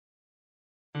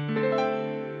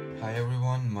Hi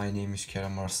everyone, my name is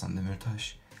Kerem Aslan.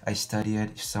 I study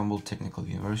at Istanbul Technical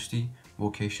University,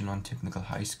 Vocational Technical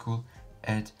High School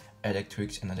at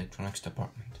Electrics and Electronics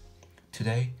Department.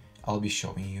 Today, I'll be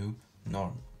showing you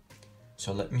norm.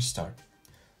 So let me start.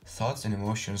 Thoughts and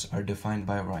emotions are defined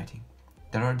by writing.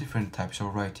 There are different types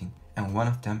of writing, and one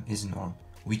of them is norm,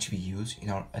 which we use in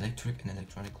our electric and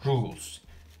electronic rules.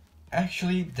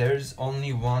 Actually, there's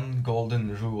only one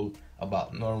golden rule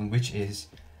about norm, which is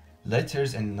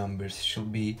letters and numbers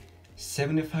should be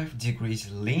 75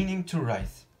 degrees leaning to right.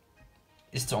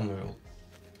 It's the only rule.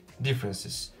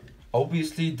 Differences.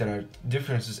 Obviously, there are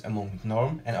differences among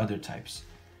norm and other types.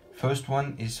 First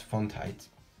one is font height.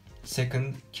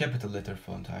 Second, capital letter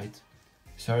font height.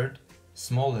 Third,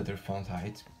 small letter font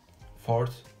height.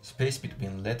 Fourth, space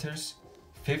between letters.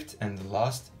 Fifth and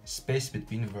last, space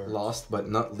between verbs. Last but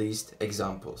not least,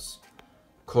 examples.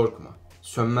 Korkma,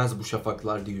 sönmez bu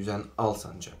şafaklarda yüzen al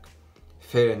sancak.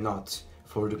 Fear not,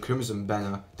 for the crimson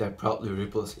banner that proudly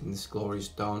ripples in this glorious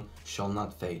dawn shall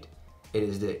not fade. It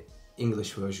is the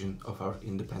English version of our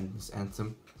independence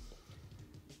anthem.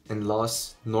 And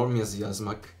last, norm yazı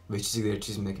yazmak ve çizgileri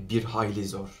çizmek bir hayli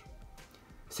zor.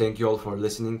 Thank you all for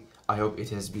listening. I hope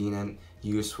it has been an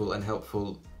useful and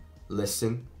helpful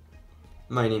lesson.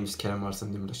 My name is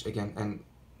Kerem again, and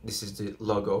this is the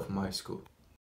logo of my school.